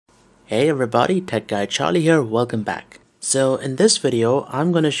Hey everybody, Tech Guy Charlie here, welcome back. So in this video,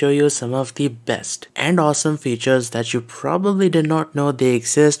 I'm going to show you some of the best and awesome features that you probably did not know they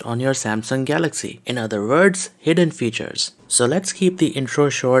exist on your Samsung Galaxy. In other words, hidden features. So let's keep the intro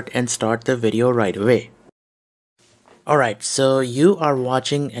short and start the video right away. Alright, so you are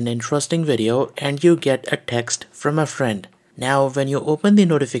watching an interesting video and you get a text from a friend. Now when you open the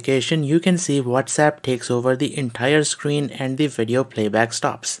notification, you can see WhatsApp takes over the entire screen and the video playback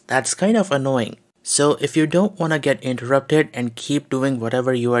stops. That's kind of annoying. So if you don't want to get interrupted and keep doing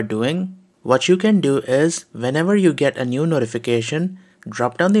whatever you are doing, what you can do is whenever you get a new notification,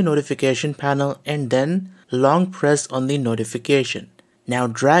 drop down the notification panel and then long press on the notification. Now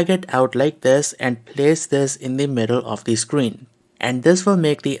drag it out like this and place this in the middle of the screen. And this will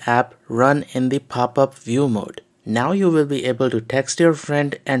make the app run in the pop-up view mode. Now you will be able to text your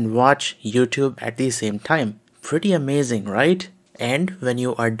friend and watch YouTube at the same time. Pretty amazing, right? And when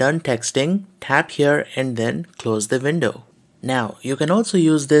you are done texting, tap here and then close the window. Now you can also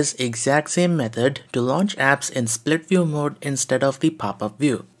use this exact same method to launch apps in split view mode instead of the pop-up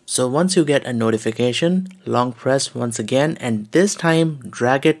view. So once you get a notification, long press once again and this time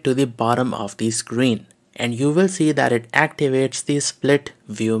drag it to the bottom of the screen. And you will see that it activates the split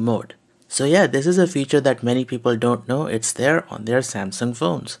view mode. So yeah, this is a feature that many people don't know it's there on their Samsung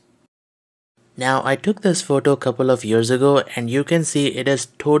phones. Now I took this photo a couple of years ago and you can see it is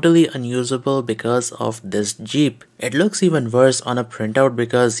totally unusable because of this Jeep. It looks even worse on a printout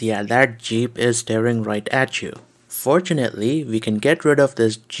because yeah, that Jeep is staring right at you. Fortunately, we can get rid of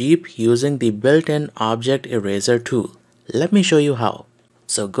this Jeep using the built-in object eraser tool. Let me show you how.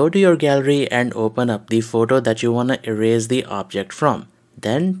 So go to your gallery and open up the photo that you want to erase the object from.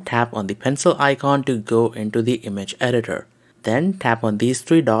 Then tap on the pencil icon to go into the image editor. Then tap on these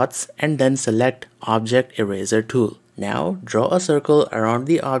three dots and then select Object Eraser Tool. Now draw a circle around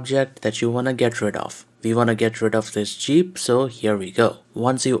the object that you want to get rid of. We want to get rid of this Jeep, so here we go.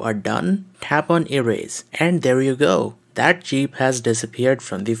 Once you are done, tap on Erase. And there you go. That Jeep has disappeared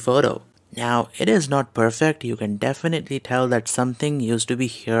from the photo. Now it is not perfect. You can definitely tell that something used to be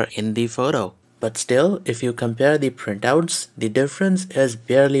here in the photo. But still, if you compare the printouts, the difference is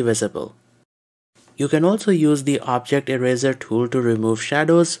barely visible. You can also use the Object Eraser tool to remove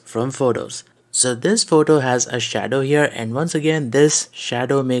shadows from photos. So this photo has a shadow here and once again this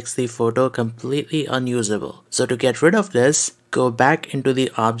shadow makes the photo completely unusable. So to get rid of this, go back into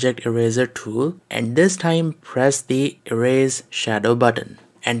the Object Eraser tool and this time press the Erase Shadow button.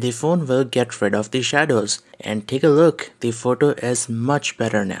 And the phone will get rid of the shadows. And take a look, the photo is much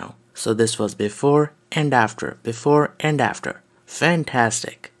better now. So this was before and after, before and after.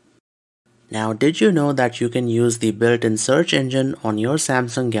 Fantastic. Now did you know that you can use the built-in search engine on your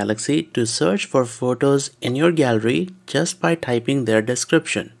Samsung Galaxy to search for photos in your gallery just by typing their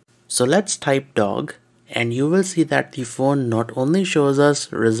description? So let's type dog and you will see that the phone not only shows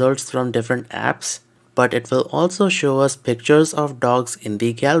us results from different apps, but it will also show us pictures of dogs in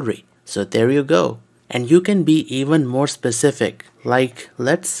the gallery. So there you go. And you can be even more specific, like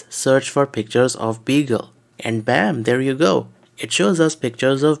let's search for pictures of Beagle. And bam, there you go. It shows us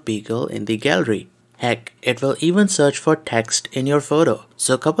pictures of Beagle in the gallery. Heck, it will even search for text in your photo.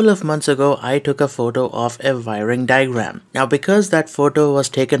 So a couple of months ago, I took a photo of a wiring diagram. Now because that photo was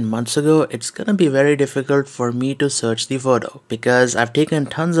taken months ago, it's gonna be very difficult for me to search the photo because I've taken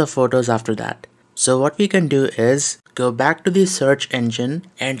tons of photos after that. So what we can do is go back to the search engine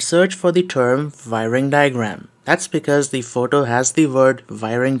and search for the term wiring diagram. That's because the photo has the word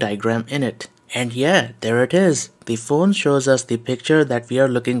wiring diagram in it. And yeah, there it is. The phone shows us the picture that we are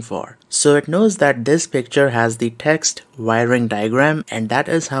looking for. So it knows that this picture has the text wiring diagram and that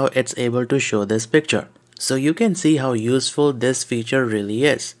is how it's able to show this picture. So you can see how useful this feature really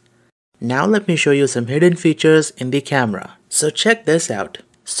is. Now let me show you some hidden features in the camera. So check this out.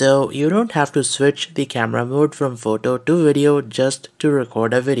 So you don't have to switch the camera mode from photo to video just to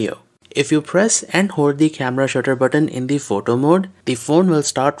record a video. If you press and hold the camera shutter button in the photo mode, the phone will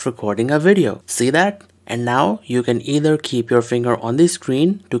start recording a video. See that? And now you can either keep your finger on the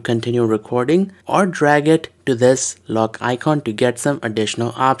screen to continue recording or drag it to this lock icon to get some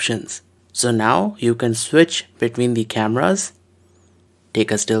additional options. So now you can switch between the cameras,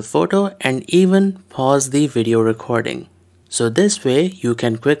 take a still photo and even pause the video recording. So this way you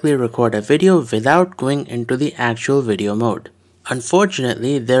can quickly record a video without going into the actual video mode.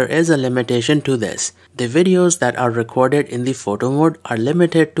 Unfortunately, there is a limitation to this. The videos that are recorded in the photo mode are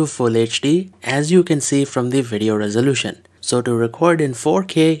limited to Full HD as you can see from the video resolution. So to record in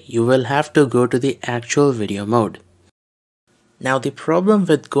 4K, you will have to go to the actual video mode. Now the problem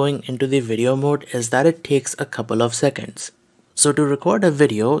with going into the video mode is that it takes a couple of seconds. So to record a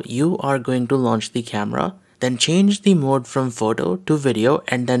video, you are going to launch the camera, then change the mode from photo to video,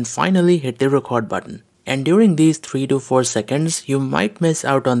 and then finally hit the record button. And during these 3 to 4 seconds, you might miss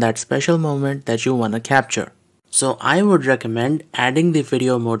out on that special moment that you want to capture. So I would recommend adding the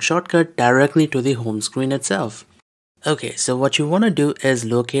video mode shortcut directly to the home screen itself. Okay, so what you want to do is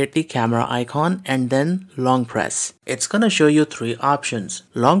locate the camera icon and then long press. It's gonna show you 3 options.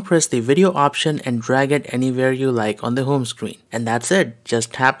 Long press the video option and drag it anywhere you like on the home screen. And that's it.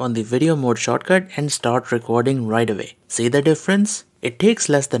 Just tap on the video mode shortcut and start recording right away. See the difference? It takes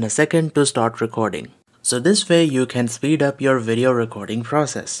less than a second to start recording. So this way you can speed up your video recording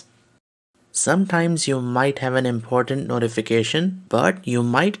process. Sometimes you might have an important notification, but you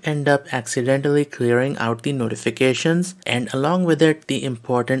might end up accidentally clearing out the notifications and along with it the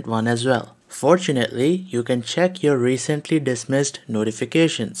important one as well. Fortunately, you can check your recently dismissed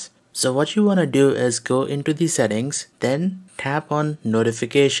notifications. So what you want to do is go into the settings, then tap on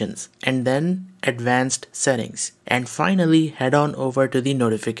notifications and then advanced settings, and finally head on over to the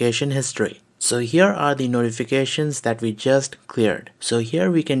notification history. So here are the notifications that we just cleared. So here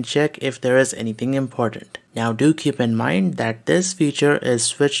we can check if there is anything important. Now do keep in mind that this feature is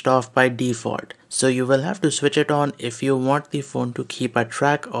switched off by default. So you will have to switch it on if you want the phone to keep a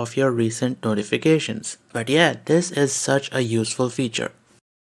track of your recent notifications. But yeah, this is such a useful feature.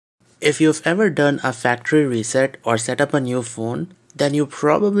 If you've ever done a factory reset or set up a new phone, then you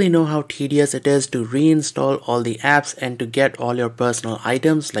probably know how tedious it is to reinstall all the apps and to get all your personal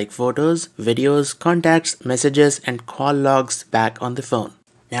items like photos, videos, contacts, messages, and call logs back on the phone.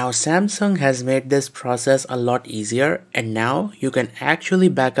 Now Samsung has made this process a lot easier, and now you can actually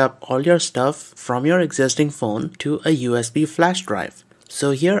back up all your stuff from your existing phone to a USB flash drive.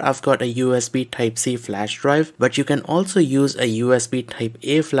 So here I've got a USB Type-C flash drive, but you can also use a USB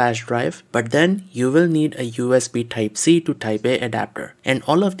Type-A flash drive, but then you will need a USB Type-C to Type-A adapter. And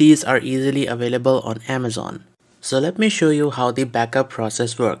all of these are easily available on Amazon. So let me show you how the backup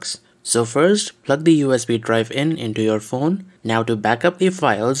process works. So first, plug the USB drive into your phone. Now to back up the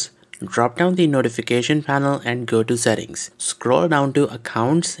files, drop down the notification panel and go to settings. Scroll down to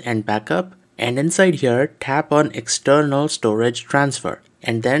accounts and backup. And inside here, tap on external storage transfer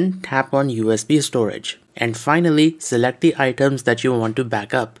and then tap on USB storage. And finally, select the items that you want to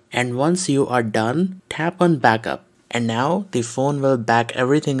back up. And once you are done, tap on backup. And now the phone will back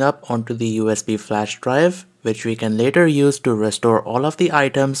everything up onto the USB flash drive, which we can later use to restore all of the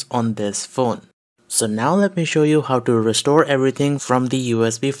items on this phone. So now let me show you how to restore everything from the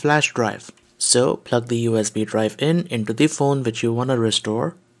USB flash drive. So plug the USB drive into the phone which you want to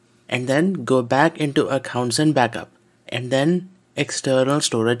restore. And then go back into accounts and backup, and then external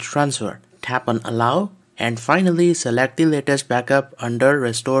storage transfer. Tap on allow, and finally select the latest backup under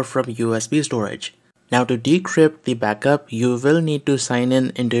restore from USB storage. Now to decrypt the backup, you will need to sign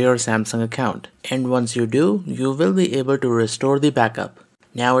in into your Samsung account. And once you do, you will be able to restore the backup.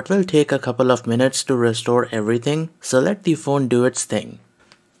 Now it will take a couple of minutes to restore everything, so let the phone do its thing.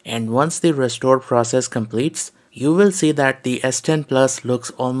 And once the restore process completes, you will see that the S10 Plus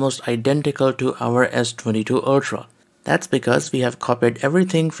looks almost identical to our S22 Ultra. That's because we have copied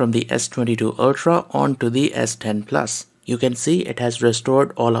everything from the S22 Ultra onto the S10 Plus. You can see it has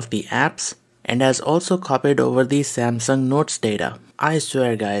restored all of the apps and has also copied over the Samsung Notes data. I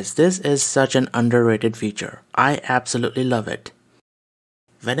swear guys, this is such an underrated feature. I absolutely love it.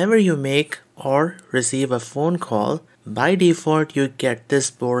 Whenever you make or receive a phone call, by default you get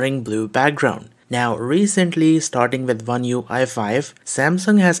this boring blue background. Now recently, starting with One UI 5,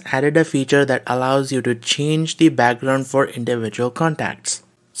 Samsung has added a feature that allows you to change the background for individual contacts.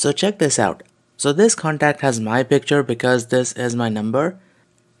 So check this out. So this contact has my picture because this is my number,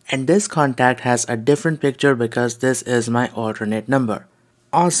 and this contact has a different picture because this is my alternate number.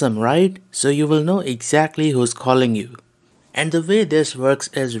 Awesome, right? So you will know exactly who's calling you. And the way this works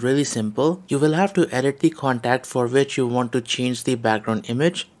is really simple. You will have to edit the contact for which you want to change the background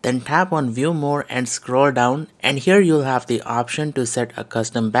image, then tap on view more and scroll down, and here you'll have the option to set a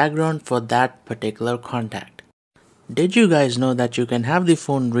custom background for that particular contact. Did you guys know that you can have the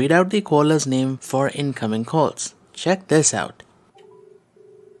phone read out the caller's name for incoming calls? Check this out.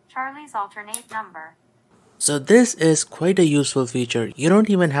 Charlie's alternate number. So this is quite a useful feature. You don't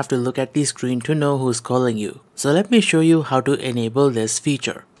even have to look at the screen to know who's calling you. So let me show you how to enable this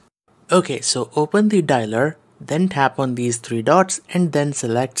feature. Okay, so open the dialer, then tap on these 3 dots and then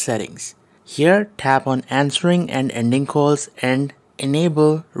select settings. Here tap on answering and ending calls and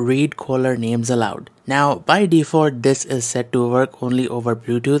enable read caller names aloud. Now by default this is set to work only over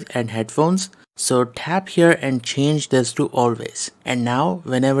Bluetooth and headphones. So tap here and change this to always. And now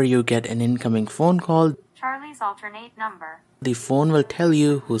whenever you get an incoming phone call, Charlie's alternate number. The phone will tell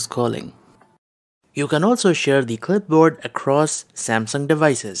you who's calling. You can also share the clipboard across Samsung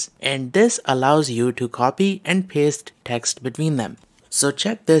devices, and this allows you to copy and paste text between them. So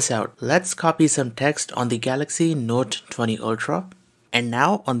check this out. Let's copy some text on the Galaxy Note 20 Ultra. And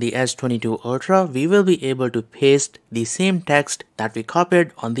now on the S22 Ultra, we will be able to paste the same text that we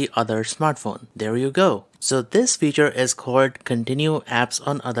copied on the other smartphone. There you go. So this feature is called Continue Apps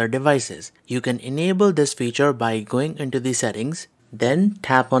on Other Devices. You can enable this feature by going into the settings, then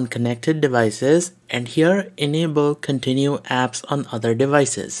tap on Connected Devices, and here enable Continue Apps on Other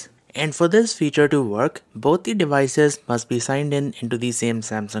Devices. And for this feature to work, both the devices must be signed in into the same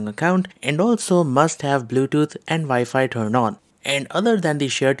Samsung account and also must have Bluetooth and Wi-Fi turned on. And other than the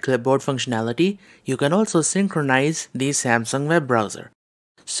shared clipboard functionality, you can also synchronize the Samsung web browser.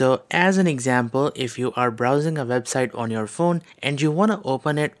 So as an example, if you are browsing a website on your phone and you want to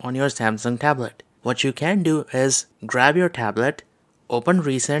open it on your Samsung tablet, what you can do is grab your tablet, open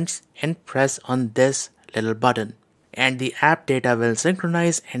Recents, and press on this little button. And the app data will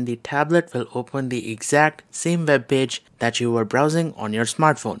synchronize and the tablet will open the exact same web page that you were browsing on your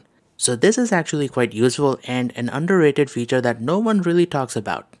smartphone. So this is actually quite useful and an underrated feature that no one really talks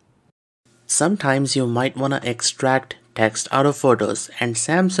about. Sometimes you might want to extract text out of photos, and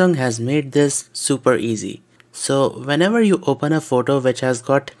Samsung has made this super easy. So whenever you open a photo which has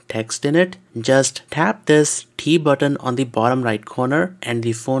got text in it, just tap this T button on the bottom right corner and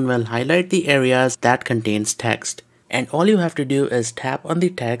the phone will highlight the areas that contains text. And all you have to do is tap on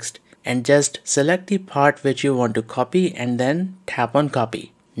the text and just select the part which you want to copy and then tap on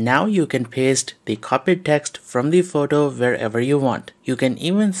copy. Now you can paste the copied text from the photo wherever you want. You can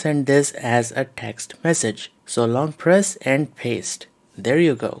even send this as a text message. So long press and paste. There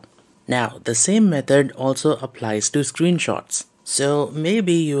you go. Now the same method also applies to screenshots. So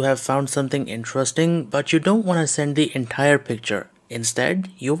maybe you have found something interesting but you don't want to send the entire picture. Instead,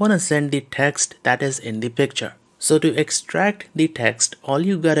 you want to send the text that is in the picture. So to extract the text, all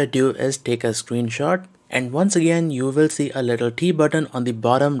you gotta do is take a screenshot. And once again, you will see a little T button on the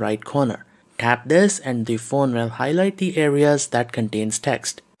bottom right corner. Tap this and the phone will highlight the areas that contains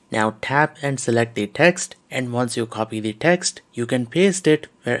text. Now tap and select the text, and once you copy the text, you can paste it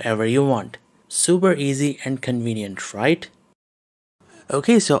wherever you want. Super easy and convenient, right?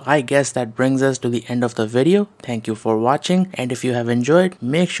 Okay, so I guess that brings us to the end of the video. Thank you for watching, and if you have enjoyed,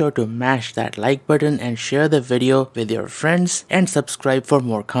 make sure to mash that like button and share the video with your friends and subscribe for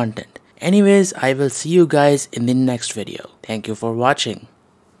more content. Anyways, I will see you guys in the next video. Thank you for watching.